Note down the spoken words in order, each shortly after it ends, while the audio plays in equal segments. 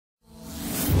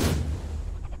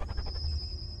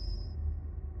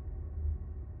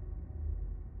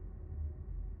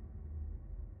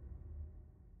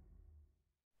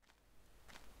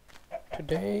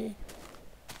today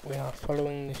we are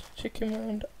following this chicken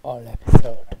round all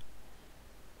episode.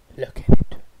 Look at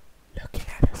it. Looking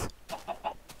at us.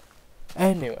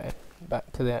 Anyway,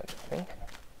 back to the actual thing.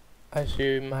 As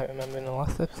you might remember in the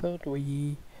last episode,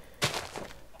 we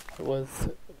was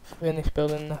finished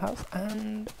building the house,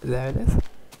 and there it is.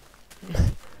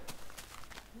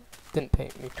 Didn't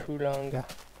take me too long.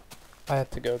 I had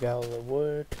to go get all the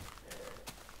wood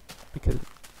because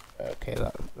okay,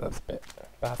 that's a bit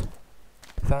bad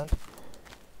designed.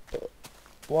 But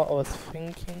what I was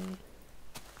thinking,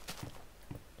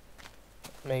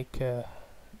 make a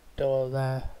door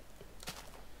there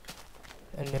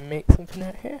and then make something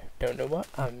out here. Don't know what.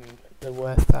 I'm the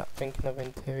worst at thinking of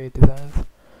interior designs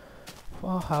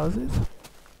for houses.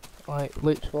 Like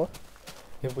literally,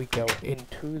 if we go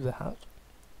into the house,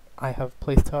 I have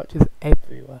placed torches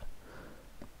everywhere.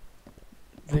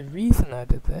 The reason I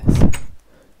did this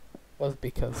was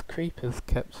because creepers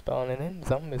kept spawning in,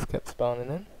 zombies kept spawning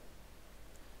in.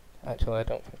 Actually, I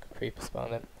don't think a creeper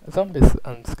spawned in. Zombies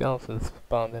and skeletons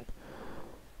spawned in.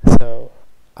 So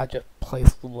I just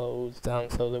placed loads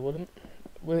down so they wouldn't.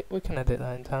 We can edit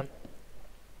that in time.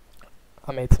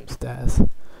 I made some stairs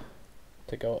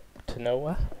to go up to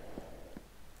nowhere,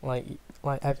 like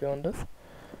everyone does.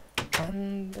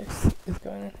 And this is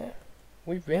going in here.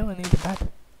 We really need a bed.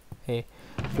 Hey,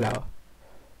 flower.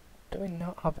 Do we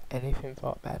not have anything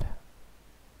for a bed?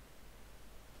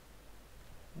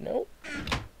 Nope.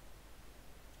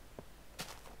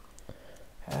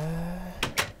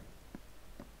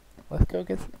 Let's go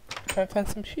try and find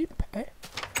some sheep, eh?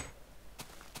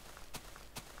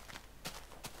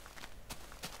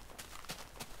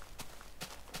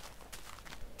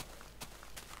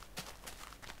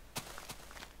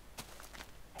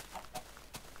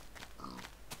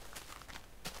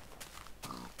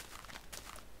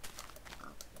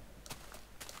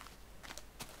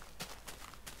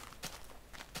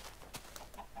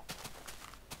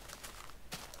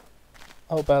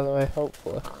 Oh, by the way,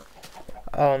 hopefully,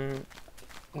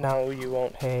 now you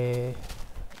won't hear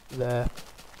the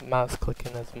mouse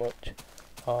clicking as much,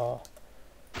 or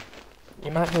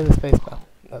you might hear the spacebar.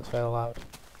 That's very loud.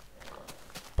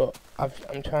 But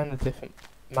I'm trying a different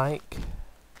mic,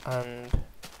 and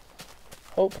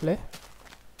hopefully,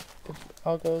 if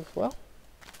all goes well,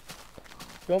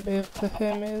 you won't be able to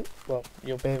hear me. Well,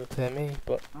 you'll be able to hear me,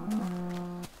 but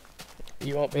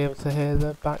you won't be able to hear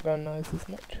the background noise as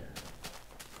much.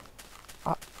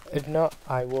 If not,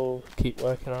 I will keep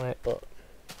working on it. But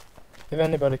if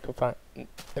anybody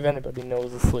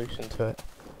knows a solution to it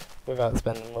without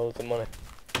spending loads of money,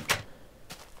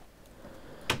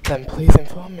 then please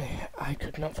inform me. I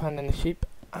could not find any sheep,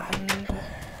 and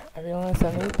I realised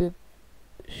I needed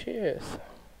shears.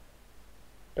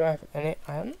 Do I have any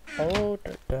iron? Oh,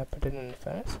 did I put it in the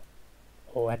furnace?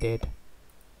 Oh, I did.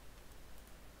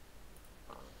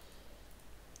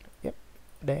 Yep,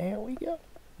 there we go.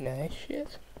 Nice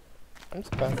shears. I'm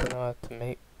surprised I know how to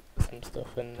make some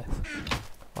stuff in this.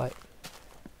 Like,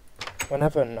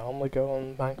 whenever I normally go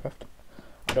on Minecraft,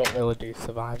 I don't really do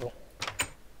survival.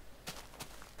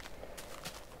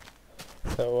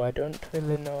 So I don't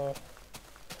really know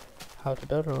how to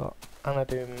build a lot. And I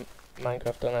do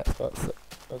Minecraft on Xbox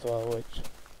as well, which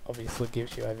obviously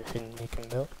gives you everything you can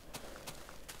build.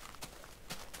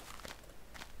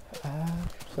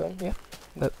 So yeah,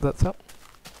 that's up.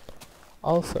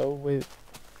 Also, with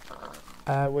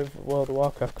World of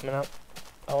Warcraft coming out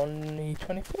on the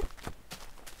 25th,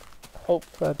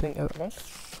 hopefully I didn't get that wrong.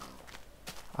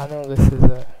 I know this is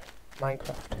a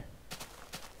Minecraft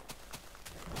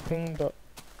thing, but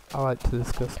I like to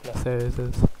discuss my series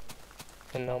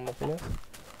in normal videos.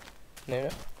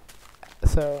 Anyway,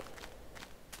 so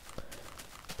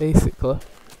basically,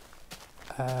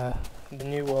 the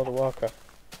new World of Warcraft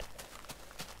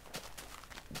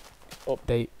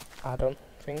update add-on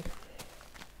thing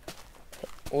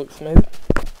looks amazing.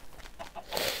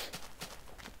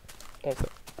 Also,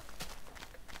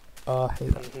 oh, I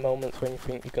hate the moments when you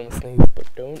think you're gonna sneeze but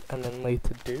don't, and then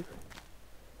later do.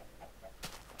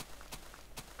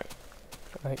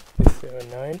 Like, this is so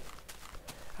annoying.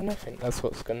 And I think that's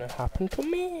what's gonna happen to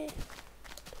me.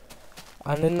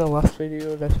 And in the last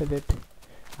video that I did,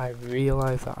 I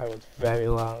realised that I was very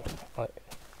loud. Like,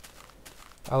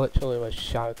 I literally was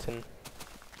shouting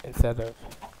instead of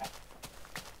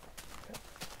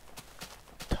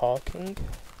talking.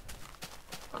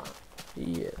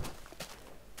 Yes.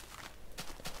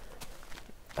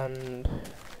 And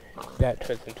that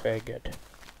wasn't very good.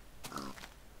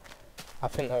 I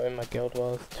think that was in my Guild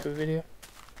Wars 2 video,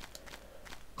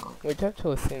 which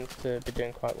actually seems to be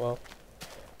doing quite well.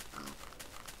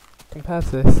 Compared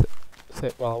to this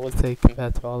say, well, I would say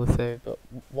compared to all the series, but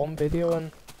one video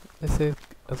on this series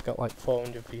has got like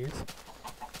 400 views.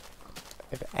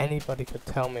 If anybody could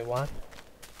tell me why,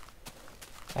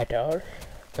 at all,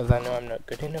 because I know I'm not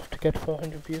good enough to get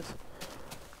 400 views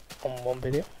on one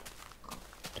video,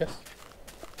 just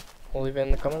leave it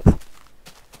in the comments.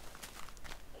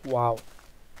 Wow.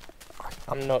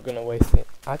 I'm not gonna waste it.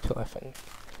 Actually, I think,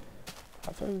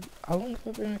 how long have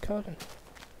I been recording?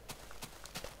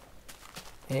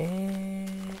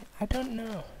 I don't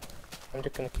know. I'm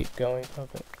just gonna keep going for a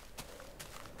bit.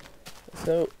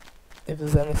 So, if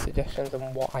there's any suggestions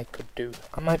on what I could do,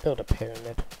 I might build a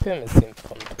pyramid. Pyramids seem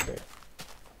fun to do,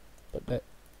 but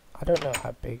I don't know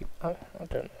how big. I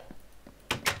don't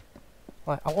know.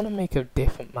 Like, I want to make a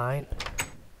different mine.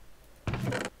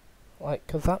 Like,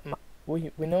 cause that we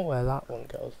know where that one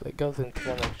goes. It goes into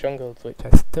one of the jungles, which I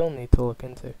still need to look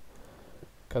into,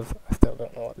 cause I still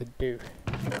don't know what they do.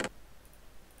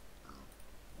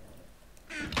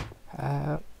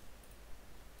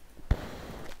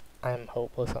 I'm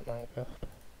hopeless at Minecraft,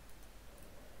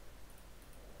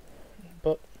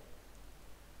 but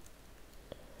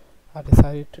I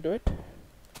decided to do it.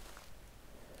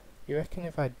 You reckon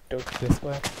if I dug this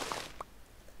way,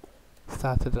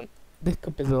 started this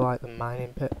could be like the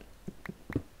mining pit.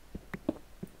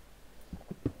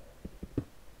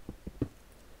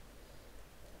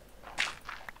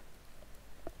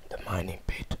 The mining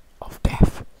pit of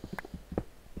death.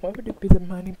 Why would it be the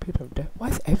mining pit of death? Why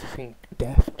is everything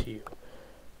death to you?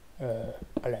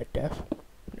 I like death.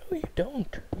 No, you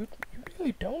don't. You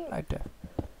really don't like death.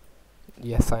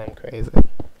 Yes, I am crazy.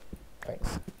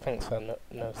 Thanks for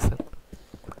noticing.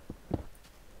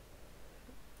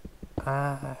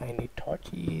 I need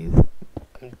torches.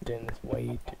 I'm doing this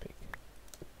way too big.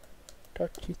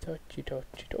 Torch.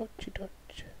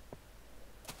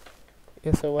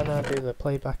 Yeah, so when I do the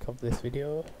playback of this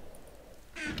video,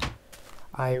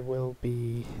 I will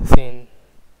be seeing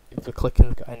if the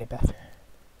clicking's got any better.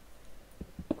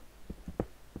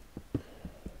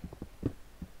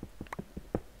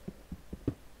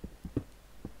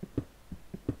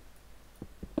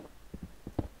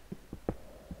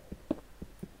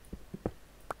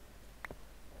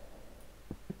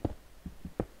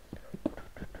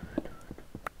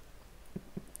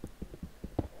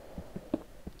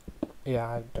 Yeah,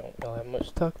 I don't really have much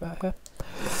to talk about here.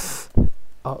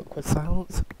 Awkward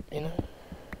silence, you know?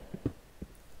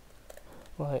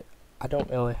 Like, I don't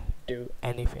really do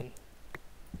anything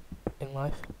in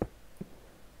life.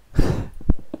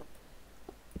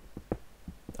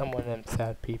 I'm one of them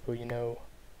sad people, you know.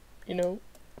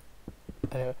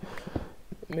 Anyway,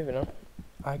 moving on.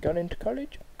 I got into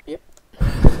college. Yep.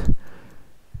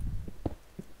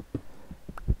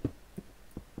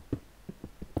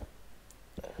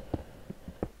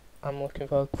 I'm looking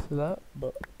forward to that,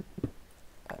 but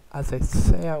as I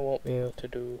say, I won't be able to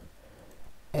do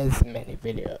as many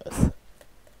videos.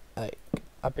 Like,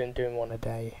 I've been doing one a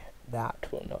day.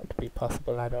 That will not be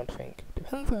possible, I don't think.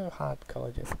 Depends on how hard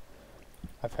college is.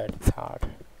 I've heard it's hard.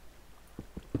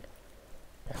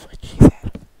 That's what she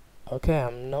said. Okay,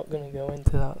 I'm not gonna go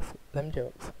into them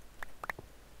jokes.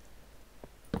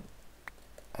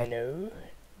 I know,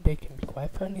 they can be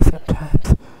quite funny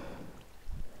sometimes.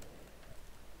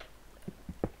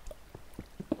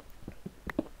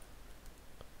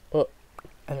 But,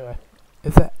 anyway,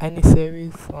 is there any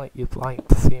series like you'd like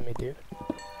to see me do?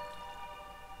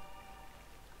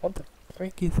 What the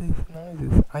frick is these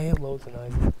noises? I hear loads of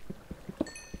noises.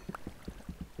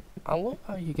 I love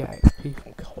how you get XP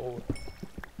from coal.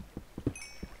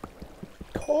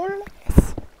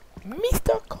 Coaless!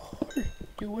 Mr. Coal!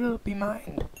 You will be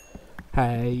mined.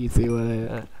 Hey, you see what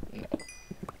I...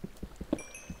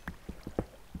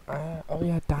 No. Oh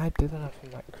yeah, I died, didn't I,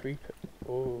 from that creeper?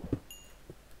 Oh.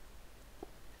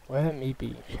 Where me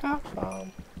be shot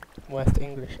from? West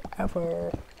English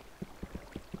ever.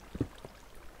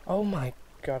 Oh my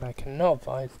god, I cannot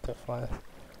avoid stuff like this.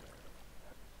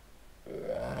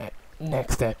 Right,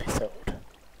 next episode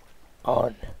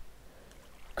on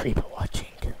creeper watching.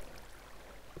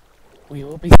 We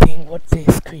will be seeing what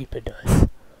this creeper does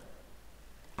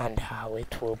and how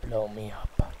it will blow me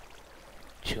up.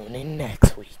 Tune in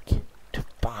next week to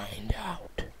find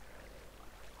out.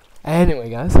 Anyway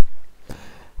guys,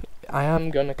 I am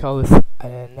gonna call this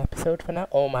an episode for now.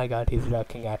 Oh my god, he's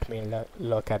looking at me.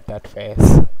 Look at that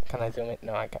face. Can I zoom it?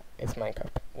 No, I can't. It's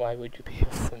Minecraft. Why would you be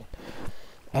able to zoom it?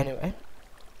 Anyway,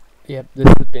 yep, this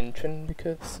has been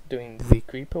Trindicus doing the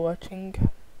creeper watching.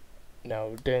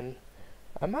 No, doing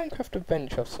a Minecraft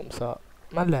adventure of some sort.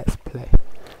 My let's play.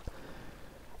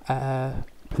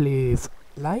 Please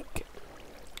like,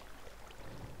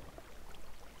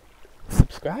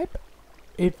 subscribe,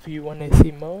 if you want to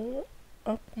see more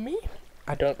of me,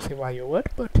 I don't see why you would,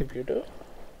 but if you do,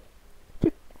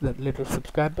 click the little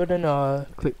subscribe button or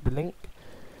click the link.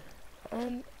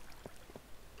 And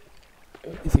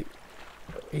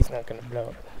he's not gonna blow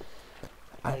up.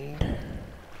 And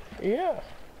yeah.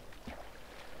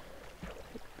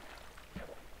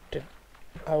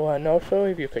 Oh, and also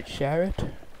if you could share it,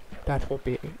 that would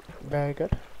be very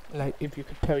good. Like if you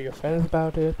could tell your friends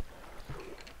about it,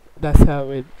 that's how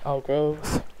it all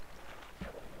grows.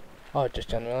 Or just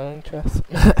general interest.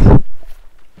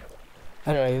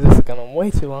 Anyway, this has gone on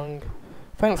way too long.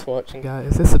 Thanks for watching,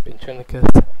 guys. This has been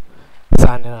Trinicus,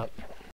 signing out.